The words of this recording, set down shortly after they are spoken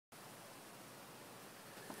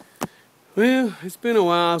Well, it's been a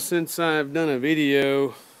while since I've done a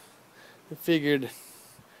video. I figured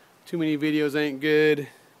too many videos ain't good.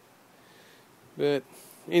 But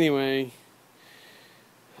anyway,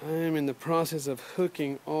 I am in the process of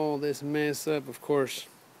hooking all this mess up. Of course,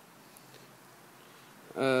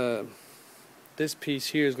 this piece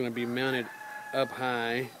here is going to be mounted up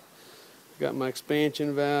high. Got my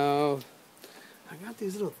expansion valve. I got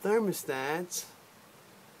these little thermostats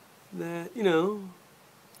that,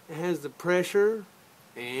 it has the pressure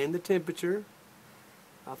and the temperature.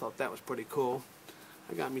 I thought that was pretty cool.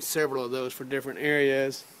 I got me several of those for different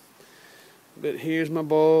areas. But here's my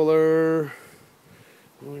boiler.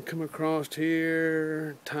 I'm going to come across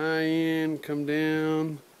here, tie in, come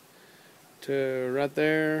down to right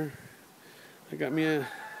there. I got me the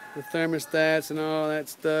thermostats and all that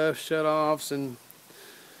stuff, shut-offs and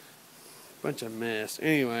a bunch of mess.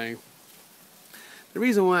 Anyway, the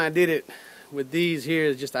reason why I did it with these here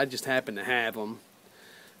is I just happen to have them.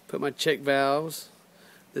 Put my check valves.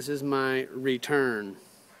 This is my return.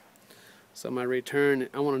 So my return,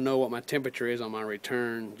 I want to know what my temperature is on my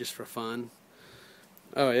return just for fun.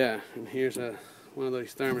 Oh yeah, and here's one of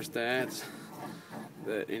those thermostats.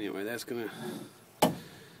 But anyway, that's gonna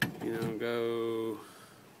go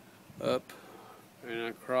up and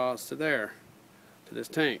across to there, to this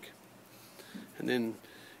tank. And then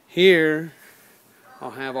here I'll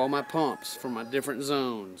have all my pumps for my different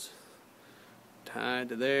zones tied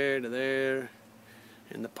to there,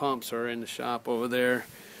 and the pumps are in the shop over there.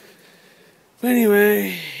 But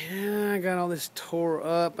anyway, yeah, I got all this tore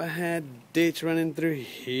up. I had ditch running through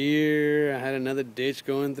here. I had another ditch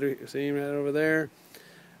going through, see right over there.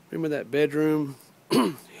 Remember that bedroom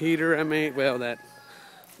heater I made? Well, that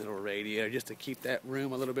little radio just to keep that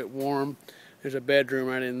room a little bit warm. There's a bedroom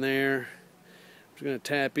right in there. I'm just going to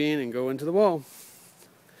tap in and go into the wall.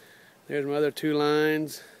 There's my other two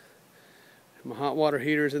lines. My hot water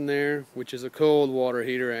heater's in there, which is a cold water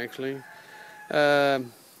heater actually.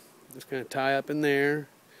 Just gonna tie up in there,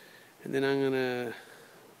 and then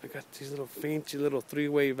I got these little fancy little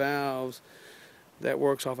three-way valves that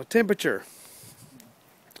works off of temperature.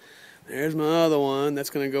 There's my other one that's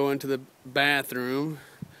gonna go into the bathroom,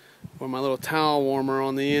 or my little towel warmer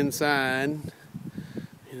on the inside.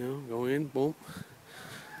 Go in, boom.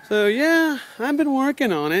 So yeah, I've been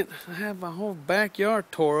working on it. I have my whole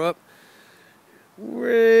backyard tore up.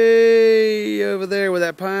 Way over there where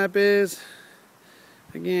that pipe is.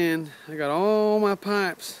 Again, I got all my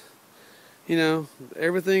pipes.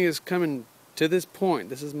 Everything is coming to this point.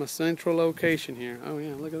 This is my central location here. Oh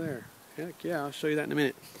yeah, look at there. Heck yeah, I'll show you that in a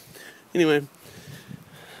minute. Anyway,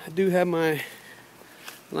 I do have my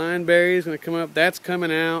line berries going to come up. That's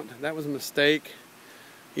coming out. That was a mistake.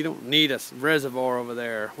 You don't need a reservoir over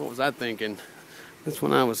there. What was I thinking? That's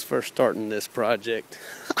when I was first starting this project.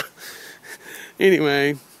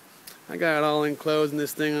 Anyway, I got it all enclosed in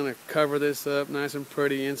this thing. I'm going to cover this up nice and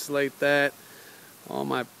pretty, insulate that. All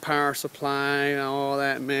my power supply, all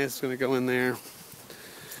that mess is going to go in there.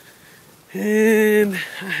 And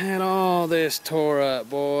I had all this tore up,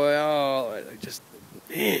 boy. Oh,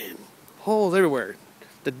 man, holes everywhere.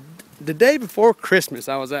 The day before Christmas,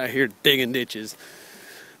 I was out here digging ditches.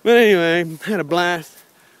 But anyway, had a blast.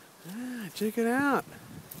 Check it out.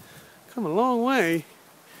 Come a long way.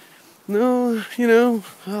 No,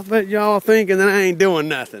 I bet y'all thinking that I ain't doing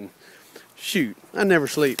nothing. Shoot, I never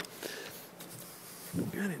sleep.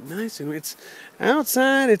 Got it nice and it's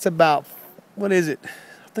outside. It's about, what is it?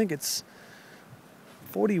 I think it's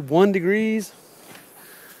 41 degrees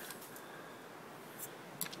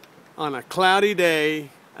on a cloudy day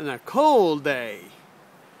and a cold day.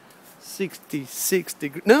 66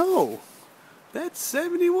 degrees. No, that's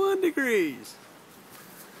 71 degrees.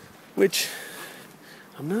 Which,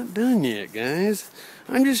 I'm not done yet, guys.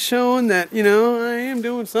 I'm just showing that, I am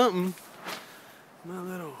doing something. My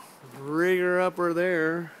little rigger upper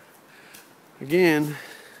there. Again,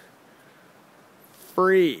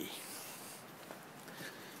 free.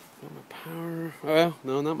 Got my power. Well,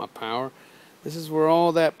 no, not my power. This is where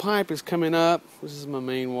all that pipe is coming up. This is my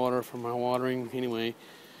main water for my watering. Anyway,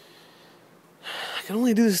 I can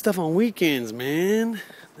only do this stuff on weekends, man.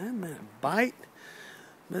 That might bite.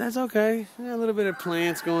 But that's okay. I got a little bit of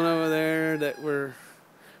plants going over there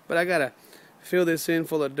but I gotta fill this in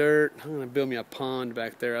full of dirt. I'm gonna build me a pond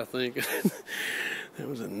back there, I think. That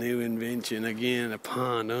was a new invention again, a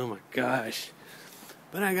pond. Oh my gosh.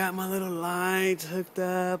 But I got my little lights hooked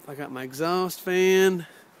up. I got my exhaust fan.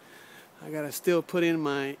 I gotta still put in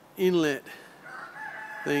my inlet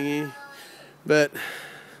thingy. But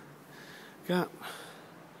got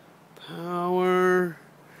power.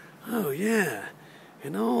 Oh yeah.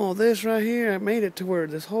 And all this right here, I made it to where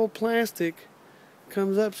this whole plastic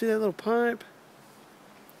comes up. See that little pipe?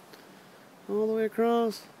 All the way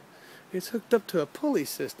across. It's hooked up to a pulley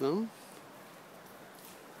system.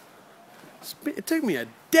 It took me a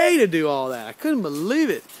day to do all that. I couldn't believe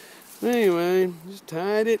it. Anyway, just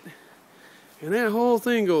tied it. And that whole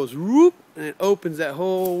thing goes whoop, and it opens that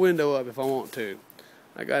whole window up if I want to.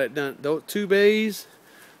 I got it done. Those two bays,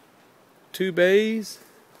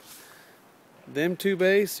 them two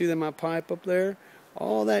bays, see that my pipe up there?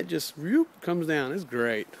 All that just whoop comes down. It's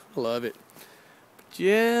great. I love it. But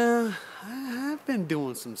yeah, I've been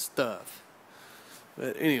doing some stuff.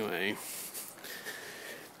 But anyway,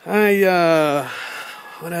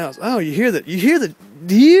 what else? Oh, do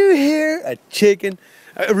you hear a chicken,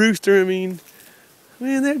 a rooster, I mean?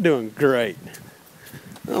 Man, they're doing great.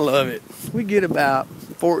 I love it. We get about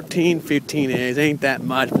 14, 15 eggs. Ain't that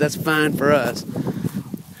much, but that's fine for us.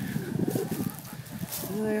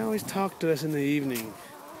 And they always talk to us in the evening.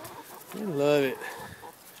 I love it.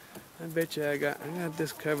 I bet you I got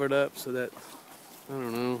this covered up so that, I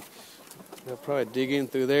don't know, they'll probably dig in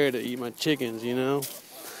through there to eat my chickens, you know?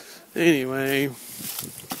 Anyway,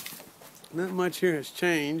 not much here has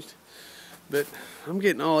changed, but I'm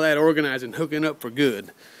getting all that organized and hooking up for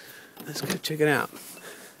good. Let's go check it out.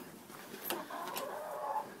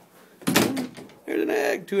 There's an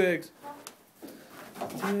egg, 2 eggs.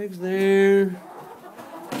 2 eggs there.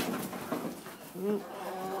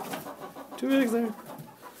 2 eggs there.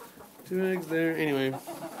 2 eggs there. Anyway,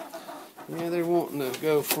 yeah, they're wanting to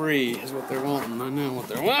go free is what they're wanting. I know what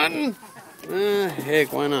they're wanting.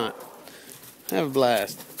 Heck, why not? Have a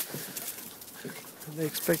blast. They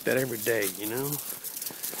expect that every day, you know.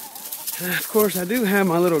 And of course, I do have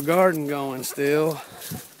my little garden going still.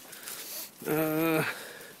 Got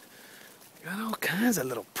all kinds of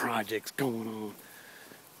little projects going on.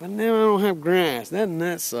 But now I don't have grass. Doesn't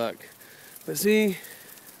that suck? But see,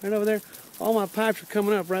 right over there, all my pipes are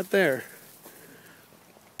coming up right there.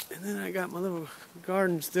 And then I got my little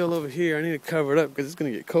garden still over here. I need to cover it up because it's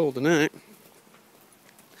going to get cold tonight.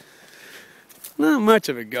 Not much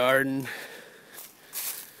of a garden.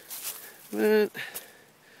 But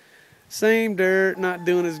same dirt, not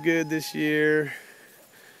doing as good this year.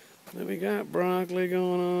 But we got broccoli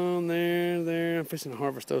going on there. I'm fixing to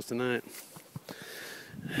harvest those tonight.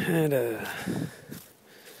 And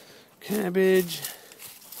cabbage,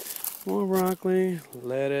 more broccoli,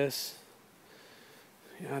 lettuce,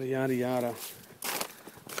 yada yada yada.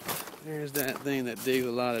 There's that thing that digs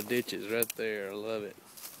a lot of ditches right there. I love it.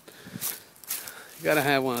 You gotta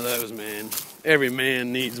have one of those, man. Every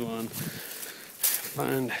man needs one.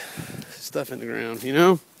 Find stuff in the ground, you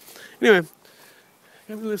know? Anyway,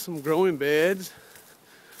 got some growing beds.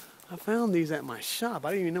 I found these at my shop.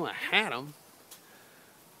 I didn't even know I had them.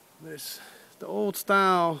 It's the old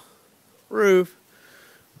style roof.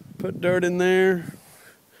 Put dirt in there.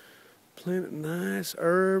 Planted nice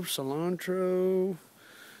herbs, cilantro,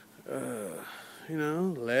 you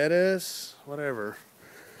know, lettuce, whatever.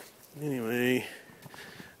 Anyway,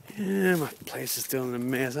 yeah, my place is still in a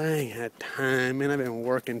mess. I ain't had time, man. I've been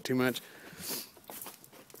working too much.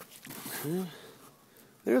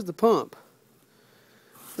 There's the pump.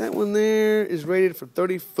 That one there is rated for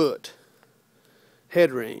 30-foot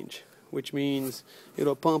head range, which means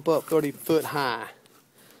it'll pump up 30 foot high.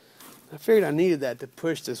 I figured I needed that to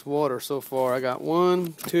push this water so far. I got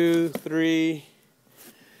 1, 2, 3.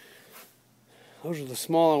 Those are the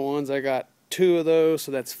smaller ones. I got 2 of those,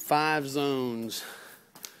 so that's 5 zones.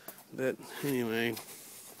 But anyway,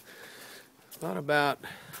 thought about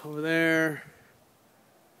over there,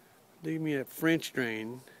 dig me a French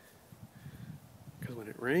drain, because when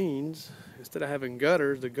it rains, instead of having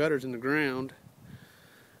gutters, the gutter's in the ground.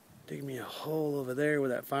 Dig me a hole over there where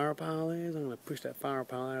that fire pile is. I'm going to push that fire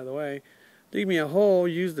pile out of the way. Dig me a hole,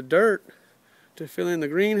 use the dirt to fill in the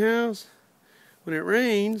greenhouse. When it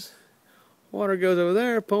rains, water goes over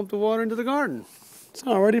there, pump the water into the garden. It's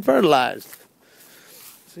already fertilized.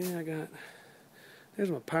 See, there's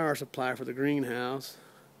my power supply for the greenhouse.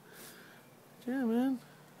 Yeah, man,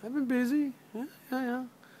 I've been busy. Yeah.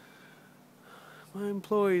 My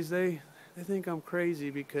employees, they think I'm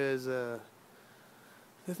crazy because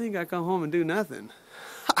they think I come home and do nothing.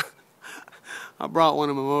 I brought one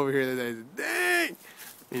of them over here today. Dang!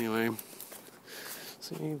 Anyway,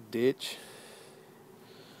 see, ditch.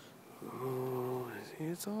 Oh,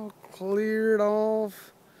 it's all cleared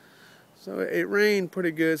off. So it rained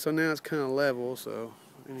pretty good, so now it's kind of level. So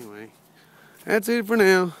anyway, that's it for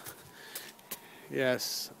now.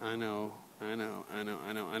 Yes, I know.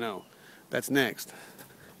 That's next.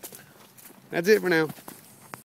 That's it for now.